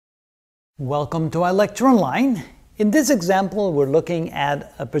Welcome to our lecture online. In this example, we're looking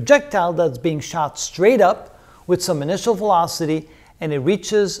at a projectile that's being shot straight up with some initial velocity, and it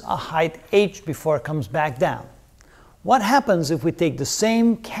reaches a height h before it comes back down. What happens if we take the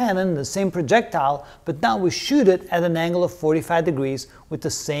same cannon, the same projectile, but now we shoot it at an angle of 45 degrees with the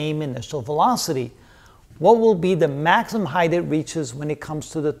same initial velocity? What will be the maximum height it reaches when it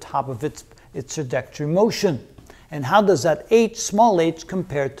comes to the top of its trajectory motion? And how does that h, small h,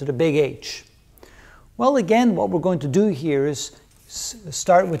 compare to the big H? Well, again, what we're going to do here is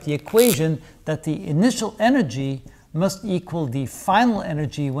start with the equation that the initial energy must equal the final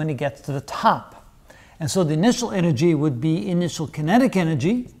energy when it gets to the top. And so the initial energy would be initial kinetic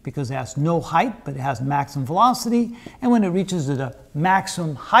energy, because it has no height, but it has maximum velocity. And when it reaches the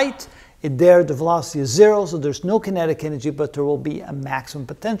maximum height, the velocity is 0, so there's no kinetic energy, but there will be a maximum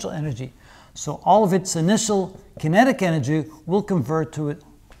potential energy. So all of its initial kinetic energy will convert to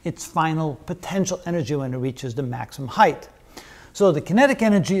its final potential energy when it reaches the maximum height. So the kinetic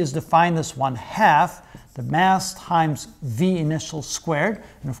energy is defined as 1/2 the mass times v initial squared,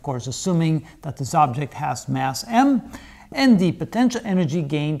 and of course assuming that this object has mass m, and the potential energy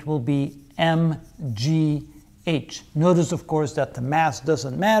gained will be mgh. Notice of course that the mass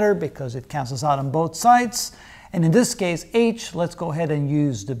doesn't matter because it cancels out on both sides. And in this case, h, let's go ahead and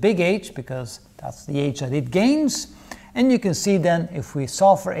use the big H because that's the h that it gains. And you can see then, if we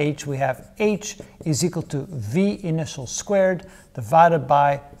solve for h, we have h is equal to v initial squared divided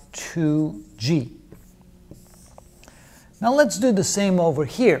by 2g. Now let's do the same over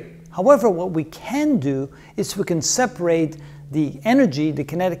here. However, what we can do is we can separate the energy, the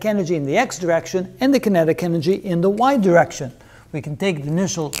kinetic energy in the x direction and the kinetic energy in the y direction. We can take the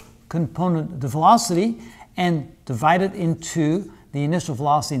initial component, the velocity, and divide it into the initial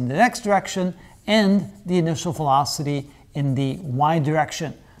velocity in the x direction and the initial velocity in the y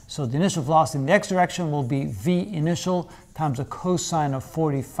direction. So the initial velocity in the x direction will be v initial times a cosine of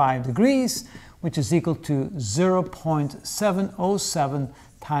 45 degrees, which is equal to 0.707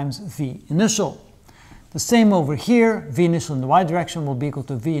 times v initial. The same over here, v initial in the y direction will be equal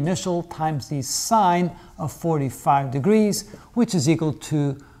to v initial times the sine of 45 degrees, which is equal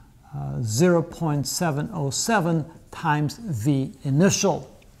to 0.707 times v initial.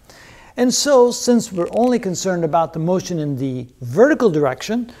 And so, since we're only concerned about the motion in the vertical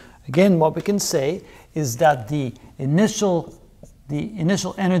direction, again, what we can say is that the initial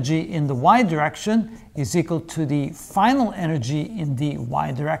energy in the y direction is equal to the final energy in the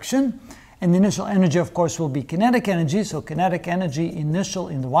y direction. And the initial energy, of course, will be kinetic energy. So kinetic energy initial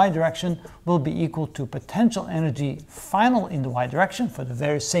in the y direction will be equal to potential energy final in the y direction for the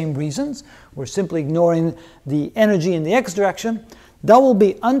very same reasons. We're simply ignoring the energy in the x direction. That will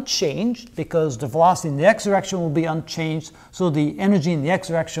be unchanged because the velocity in the x direction will be unchanged. So the energy in the x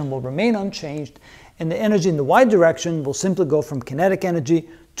direction will remain unchanged. And the energy in the y direction will simply go from kinetic energy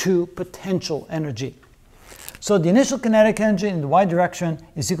to potential energy. So the initial kinetic energy in the y direction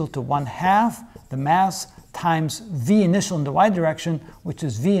is equal to 1/2 the mass times v initial in the y direction, which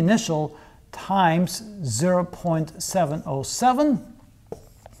is v initial times 0.707,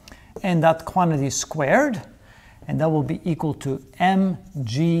 and that quantity squared, and that will be equal to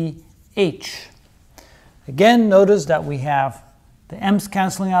mgh. Again, notice that we have the m's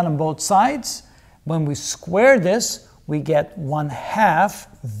canceling out on both sides. When we square this, we get 1/2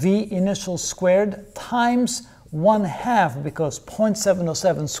 v initial squared times 1/2, because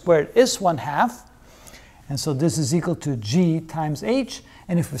 0.707 squared is 1/2. And so this is equal to g times h.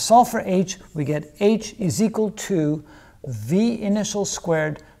 And if we solve for h, we get h is equal to v initial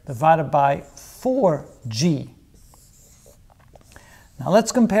squared divided by 4g. Now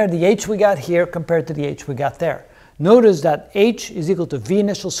let's compare the h we got here compared to the h we got there. Notice that h is equal to v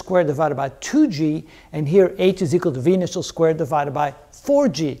initial squared divided by 2g, and here h is equal to v initial squared divided by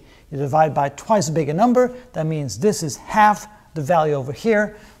 4g. You divide by twice as big a number, that means this is half the value over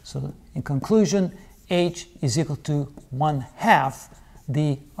here. So in conclusion, h is equal to 1/2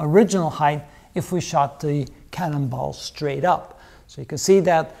 the original height if we shot the cannonball straight up. So you can see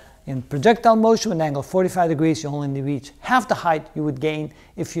that in projectile motion with an angle of 45 degrees, you only reach half the height you would gain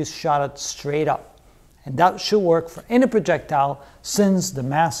if you shot it straight up. And that should work for any projectile since the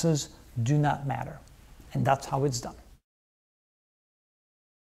masses do not matter. And that's how it's done.